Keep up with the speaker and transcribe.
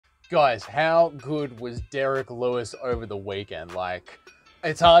Guys, how good was Derrick Lewis over the weekend? Like,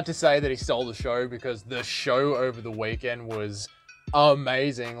 it's hard to say that he stole the show because the show over the weekend was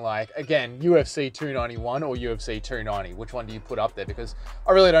amazing. Like, again, UFC 291 or UFC 290, which one do you put up there? Because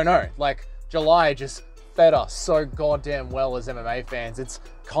I really don't know. Like, July just fed us so goddamn well as MMA fans. It's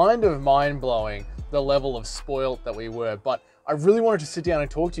kind of mind-blowing the level of spoilt that we were. But I really wanted to sit down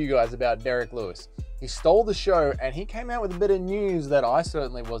and talk to you guys about Derrick Lewis. He stole the show and he came out with a bit of news that I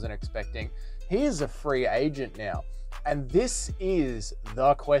certainly wasn't expecting. He is a free agent now. And this is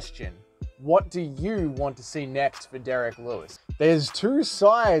the question. What do you want to see next for Derrick Lewis? There's two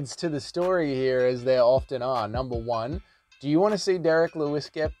sides to the story here, as there often are. Number one, do you want to see Derrick Lewis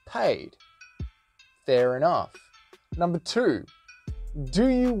get paid? Fair enough. Number two, do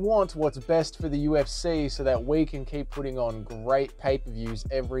you want what's best for the UFC so that we can keep putting on great pay-per-views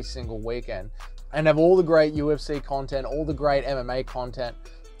every single weekend and have all the great UFC content, all the great MMA content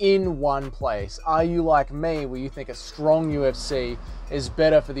in one place? Are you like me, where you think a strong UFC is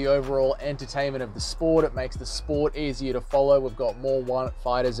better for the overall entertainment of the sport? It makes the sport easier to follow. We've got more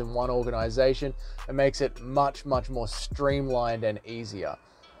fighters in one organization. It makes it much, much more streamlined and easier.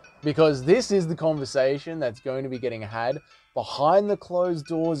 Because this is the conversation that's going to be getting had behind the closed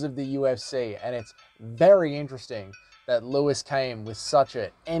doors of the UFC. And it's very interesting that Lewis came with such an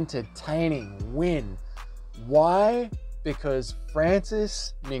entertaining win. Why? Because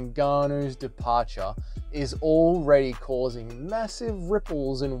Francis Ngannou's departure is already causing massive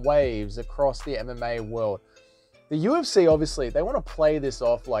ripples and waves across the MMA world. The UFC, obviously, they want to play this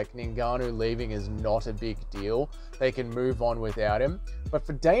off like Ngannou leaving is not a big deal. They can move on without him. But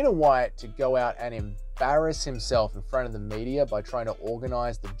for Dana White to go out and embarrass himself in front of the media by trying to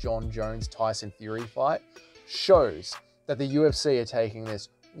organize the John Jones-Tyson Fury fight shows that the UFC are taking this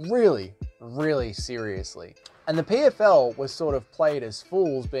really, really seriously. And the PFL was sort of played as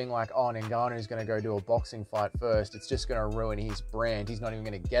fools, being like, oh, Ngannou's going to go do a boxing fight first. It's just going to ruin his brand. He's not even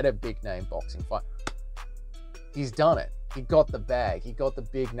going to get a big name boxing fight. He's done it. He got the bag. He got the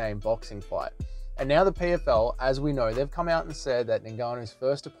big name boxing fight. And now the PFL, as we know, they've come out and said that Ngannou's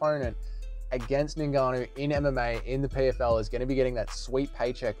first opponent against Ngannou in MMA in the PFL is going to be getting that sweet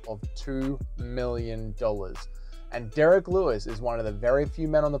paycheck of $2 million. And Derrick Lewis is one of the very few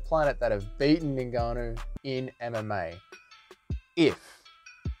men on the planet that have beaten Ngannou in MMA. If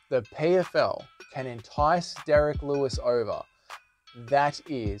the PFL can entice Derrick Lewis over, that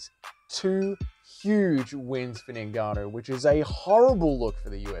is two huge wins for Ngannou, which is a horrible look for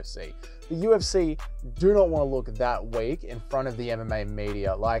the UFC. The UFC do not want to look that weak in front of the MMA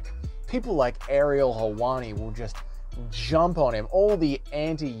media. Like, people like Ariel Helwani will just jump on him. All the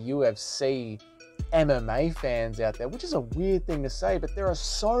anti-UFC MMA fans out there, which is a weird thing to say, but there are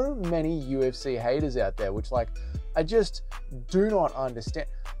so many UFC haters out there, which, like, I just do not understand.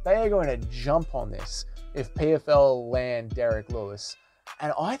 They are going to jump on this if PFL land Derrick Lewis,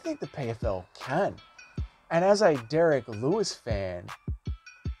 and I think the PFL can. And as a Derrick Lewis fan,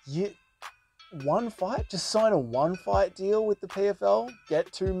 one fight, just sign a one-fight deal with the PFL,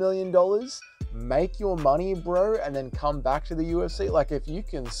 get $2 million, make your money, bro, and then come back to the UFC. Like, if you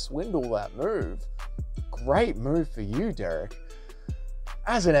can swindle that move, great move for you, Derrick.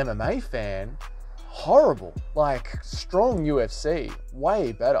 As an MMA fan, horrible. Like, strong UFC,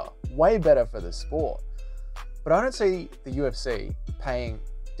 way better for the sport. But I don't see the UFC paying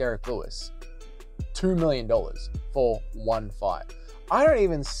Derrick Lewis $2 million for one fight. I don't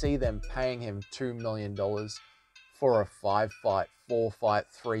even see them paying him $2 million for a 5-fight, 4-fight,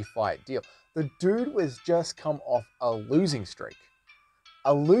 3-fight deal. The dude was just come off a losing streak.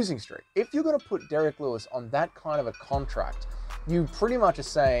 A losing streak. If you're going to put Derrick Lewis on that kind of a contract, you pretty much are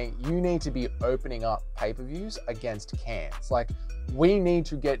saying you need to be opening up pay-per-views against cans. Like, we need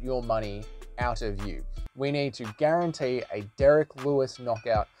to get your money out of you. We need to guarantee a Derrick Lewis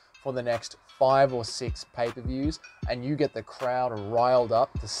knockout for the next 5 or 6 pay-per-views, and you get the crowd riled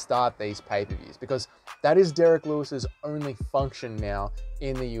up to start these pay-per-views, because that is Derrick Lewis's only function now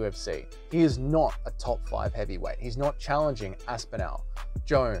in the UFC. He is not a top 5 heavyweight. He's not challenging Aspinall,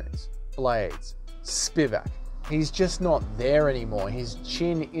 Jones, Blades, Spivak. He's just not there anymore. His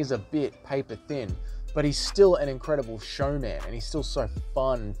chin is a bit paper thin, but he's still an incredible showman, and he's still so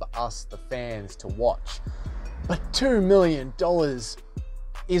fun for us, the fans, to watch. But $2 million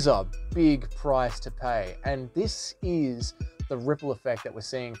is a big price to pay, and this is the ripple effect that we're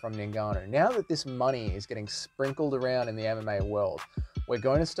seeing from Ngannou. Now that this money is getting sprinkled around in the MMA world, we're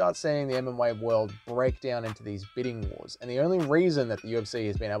going to start seeing the MMA world break down into these bidding wars. And the only reason that the UFC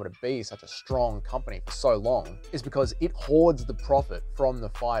has been able to be such a strong company for so long is because it hoards the profit from the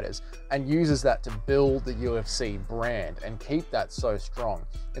fighters and uses that to build the UFC brand and keep that so strong.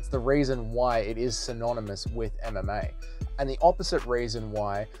 It's the reason why it is synonymous with MMA. And the opposite reason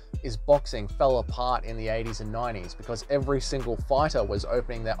why is boxing fell apart in the 80s and 90s, because every single fighter was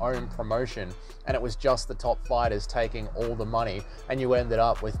opening their own promotion and it was just the top fighters taking all the money, and you ended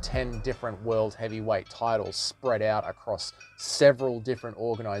up with 10 different world heavyweight titles spread out across several different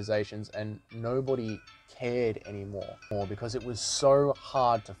organizations, and nobody cared anymore because it was so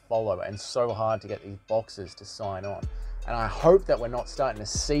hard to follow and so hard to get these boxers to sign on. And I hope that we're not starting to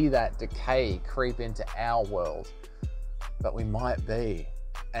see that decay creep into our world, but we might be.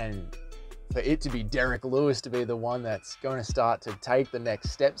 And for it to be Derrick Lewis to be the one that's going to start to take the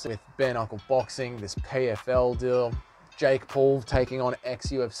next steps with bare knuckle boxing, this PFL deal, Jake Paul taking on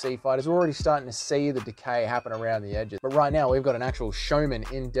ex-UFC fighters, we're already starting to see the decay happen around the edges. But right now we've got an actual showman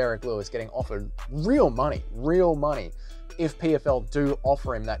in Derrick Lewis getting offered real money if PFL do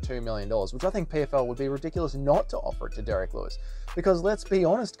offer him that $2 million, which I think PFL would be ridiculous not to offer it to Derrick Lewis. Because let's be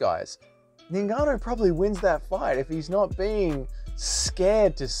honest, guys, Ngannou probably wins that fight if he's not being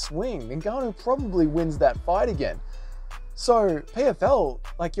scared to swing. Ngannou probably wins that fight again. So PFL,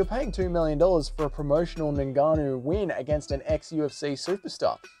 like, you're paying $2 million for a promotional Ngannou win against an ex-UFC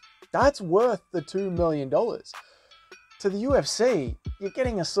superstar. That's worth the $2 million. To the UFC, you're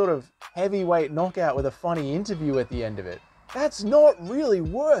getting a sort of heavyweight knockout with a funny interview at the end of it. That's not really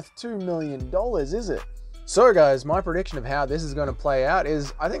worth $2 million, is it? So guys, my prediction of how this is going to play out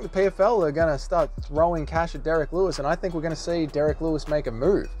is I think the PFL are going to start throwing cash at Derrick Lewis, and I think we're going to see Derrick Lewis make a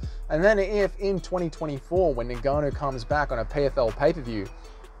move. And then if in 2024, when Ngannou comes back on a PFL pay-per-view,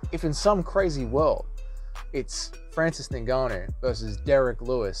 if in some crazy world, it's Francis Ngannou versus Derrick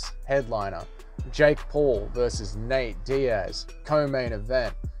Lewis, headliner, Jake Paul versus Nate Diaz, co-main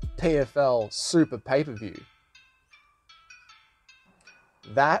event, PFL super pay-per-view,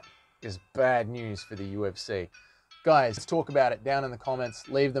 that is bad news for the UFC. Guys, let's talk about it down in the comments.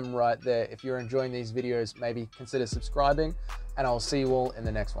 Leave them right there. If you're enjoying these videos, maybe consider subscribing, and I'll see you all in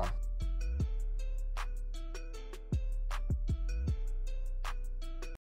the next one.